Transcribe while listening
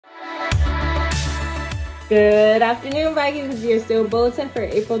Good afternoon, Vikings. This is your Still Bulletin for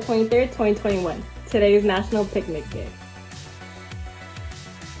April 23rd, 2021. Today is National Picnic Day.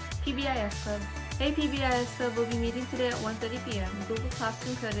 PBIS Club. Hey PBIS Club will be meeting today at 1:30 p.m. Google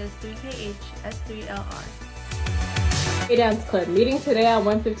Classroom code is 3KH-S3LR. Hey Dance Club, meeting today at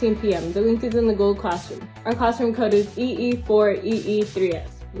 1:15 p.m. The link is in the Google Classroom. Our classroom code is EE4EE3S.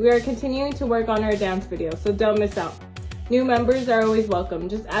 We are continuing to work on our dance video, so don't miss out. New members are always welcome.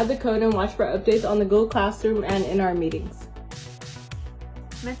 Just add the code and watch for updates on the Google Classroom and in our meetings.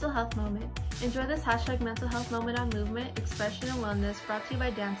 Mental Health Moment. Enjoy this hashtag mental health moment on movement, expression, and wellness brought to you by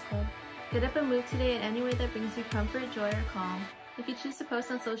Dance Club. Get up and move today in any way that brings you comfort, joy, or calm. If you choose to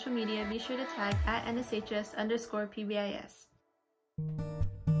post on social media, be sure to tag at NSHS_PBIS.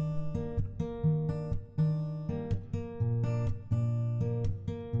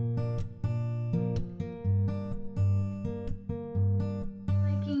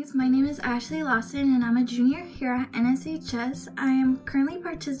 My name is Ashley Lawson and I'm a junior here at NSHS. I am currently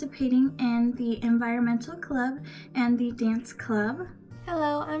participating in the Environmental Club and the Dance Club.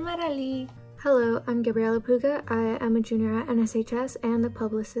 Hello, I'm Marali. Hello, I'm Gabriela Puga. I am a junior at NSHS and the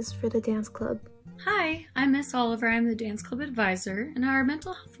publicist for the Dance Club. Hi, I'm Miss Oliver. I'm the Dance Club advisor, and our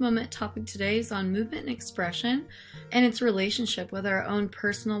mental health moment topic today is on movement and expression and its relationship with our own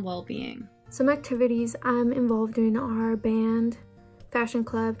personal well-being. Some activities I'm involved in are band, fashion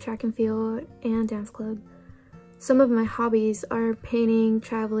club, track and field, and dance club. Some of my hobbies are painting,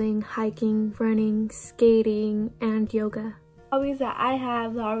 traveling, hiking, running, skating, and yoga. Hobbies that I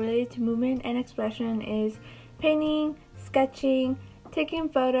have that are related to movement and expression is painting, sketching, taking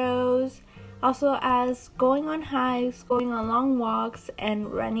photos, also as going on hikes, going on long walks,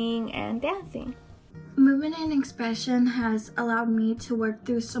 and running and dancing. Movement and expression has allowed me to work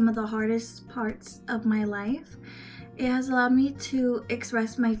through some of the hardest parts of my life. It has allowed me to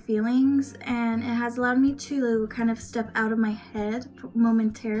express my feelings, and it has allowed me to kind of step out of my head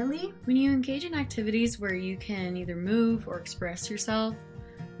momentarily. When you engage in activities where you can either move or express yourself,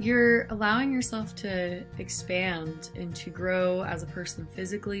 you're allowing yourself to expand and to grow as a person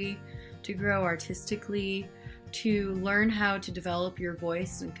physically, to grow artistically, to learn how to develop your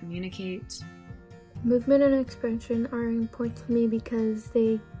voice and communicate. Movement and expression are important to me because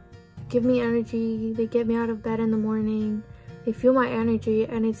they give me energy, they get me out of bed in the morning, they fuel my energy,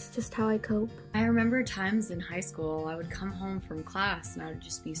 and it's just how I cope. I remember times in high school I would come home from class and I would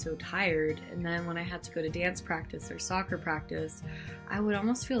just be so tired, and then when I had to go to dance practice or soccer practice, I would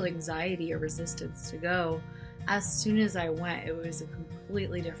almost feel anxiety or resistance to go. As soon as I went, it was a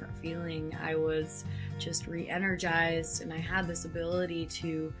completely different feeling. I was just re-energized, and I had this ability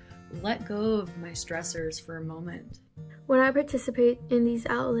to let go of my stressors for a moment. When I participate in these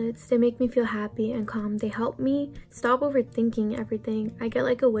outlets, they make me feel happy and calm. They help me stop overthinking everything. I get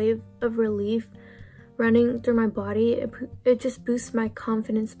like a wave of relief running through my body. It just boosts my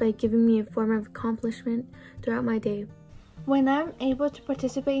confidence by giving me a form of accomplishment throughout my day. When I'm able to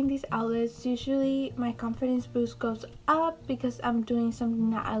participate in these outlets, usually my confidence boost goes up because I'm doing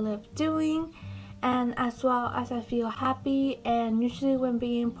something that I love doing, and as well as I feel happy. And usually when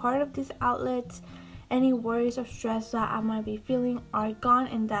being part of these outlets, any worries or stress that I might be feeling are gone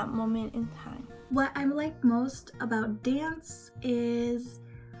in that moment in time. What I like most about dance is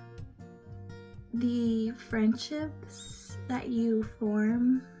the friendships that you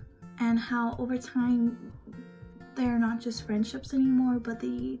form, and how over time they're not just friendships anymore, but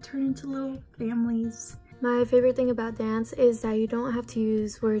they turn into little families. My favorite thing about dance is that you don't have to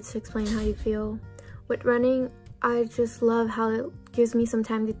use words to explain how you feel. With running, I just love how it gives me some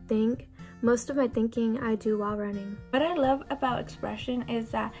time to think. Most of my thinking I do while running. What I love about expression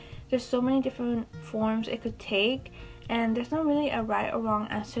is that there's so many different forms it could take, and there's not really a right or wrong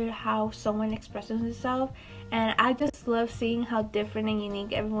answer to how someone expresses themselves. And I just love seeing how different and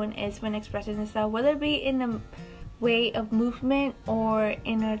unique everyone is when expressing themselves, whether it be in a way of movement or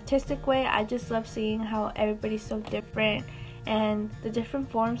in an artistic way. I just love seeing how everybody's so different and the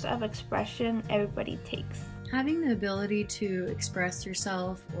different forms of expression everybody takes. Having the ability to express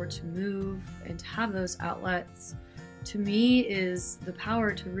yourself or to move and to have those outlets, to me, is the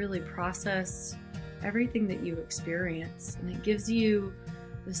power to really process everything that you experience. And it gives you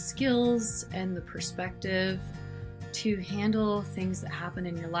the skills and the perspective to handle things that happen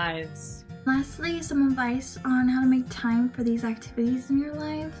in your lives. Lastly, some advice on how to make time for these activities in your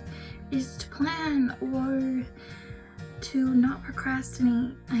life is to plan or to not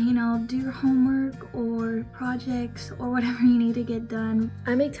procrastinate. Do your homework or projects or whatever you need to get done.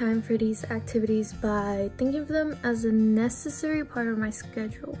 I make time for these activities by thinking of them as a necessary part of my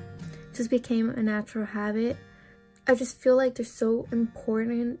schedule. It just became a natural habit. I just feel like they're so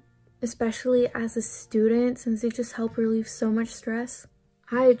important especially as a student, since they just help relieve so much stress.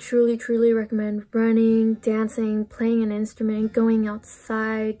 I truly recommend running, dancing, playing an instrument, going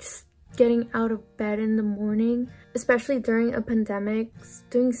outside, just getting out of bed in the morning. Especially during a pandemic,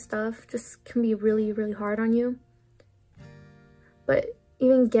 doing stuff just can be really hard on you. But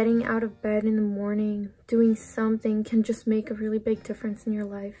even getting out of bed in the morning, doing something can just make a really big difference in your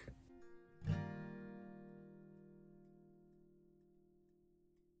life.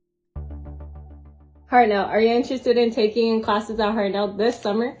 Hartnell, are you interested in taking classes at Hartnell this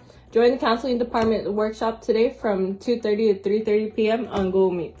summer? Join the counseling department workshop today from 2:30 to 3:30 p.m. on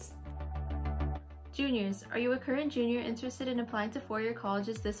Google Meets. Juniors, are you a current junior interested in applying to four-year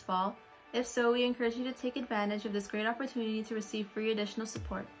colleges this fall? If so, we encourage you to take advantage of this great opportunity to receive free additional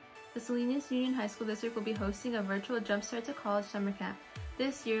support. The Salinas Union High School District will be hosting a virtual Jumpstart to College summer camp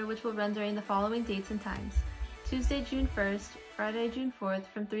this year, which will run during the following dates and times: Tuesday, June 1st, Friday, June 4th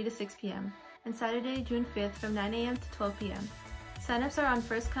from 3 to 6 p.m., and Saturday, June 5th from 9 a.m. to 12 p.m. Sign-ups are on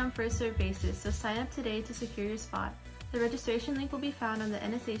first-come, first-served basis, so sign up today to secure your spot. The registration link will be found on the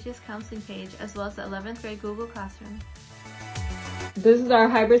NSH's counseling page, as well as the 11th grade Google Classroom. This is our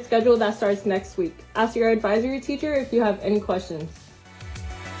hybrid schedule that starts next week. Ask your advisory teacher if you have any questions.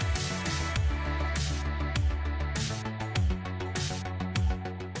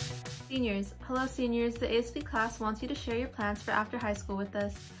 Seniors, hello seniors, the ASB class wants you to share your plans for after high school with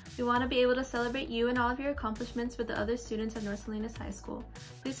us. We want to be able to celebrate you and all of your accomplishments with the other students at North Salinas High School.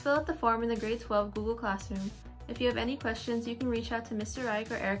 Please fill out the form in the grade 12 Google Classroom. If you have any questions, you can reach out to Mr.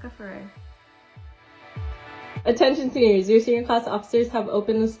 Reich or Erica Ferrer. Attention seniors, your senior class officers have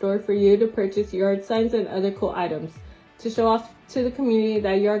opened the store for you to purchase yard signs and other cool items to show off to the community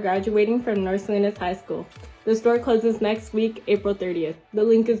that you are graduating from North Salinas High School. The store closes next week, April 30th. The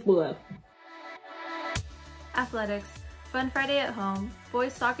link is below. Athletics. Fun Friday at home.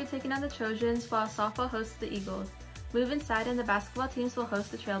 Boys soccer taking on the Trojans while softball hosts the Eagles. Move inside and the basketball teams will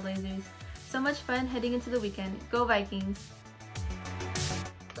host the Trailblazers. So much fun heading into the weekend. Go Vikings!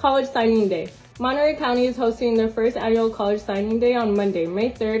 College Signing Day. Monterey County is hosting their first annual College Signing Day on Monday,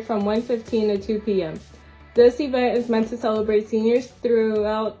 May 3rd from 1:15 to 2 p.m. This event is meant to celebrate seniors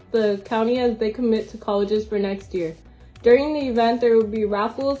throughout the county as they commit to colleges for next year. During the event, there will be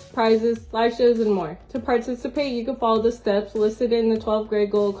raffles, prizes, slideshows, and more. To participate, you can follow the steps listed in the 12th grade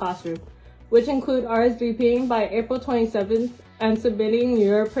Google Classroom, which include RSVPing by April 27th and submitting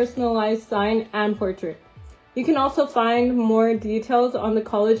your personalized sign and portrait. You can also find more details on the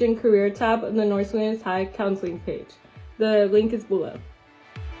College and Career tab of the North Salinas High counseling page. The link is below.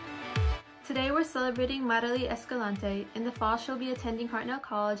 Today we're celebrating Marily Escalante. In the fall, she'll be attending Hartnell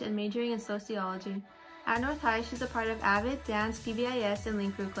College and majoring in sociology. At North High, she's a part of AVID, dance, PBIS, and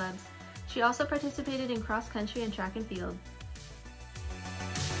Link Crew clubs. She also participated in cross country and track and field.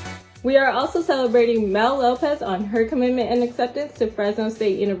 We are also celebrating Mel Lopez on her commitment and acceptance to Fresno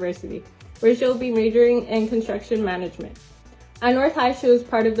State University, where she'll be majoring in construction management. At North High, she was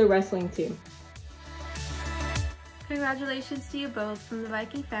part of the wrestling team. Congratulations to you both. From the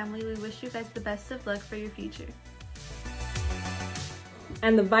Viking family, we wish you guys the best of luck for your future.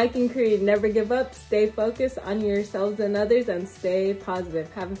 And the Viking creed, never give up, stay focused on yourselves and others, and stay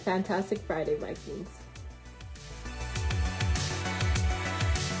positive. Have a fantastic Friday, Vikings.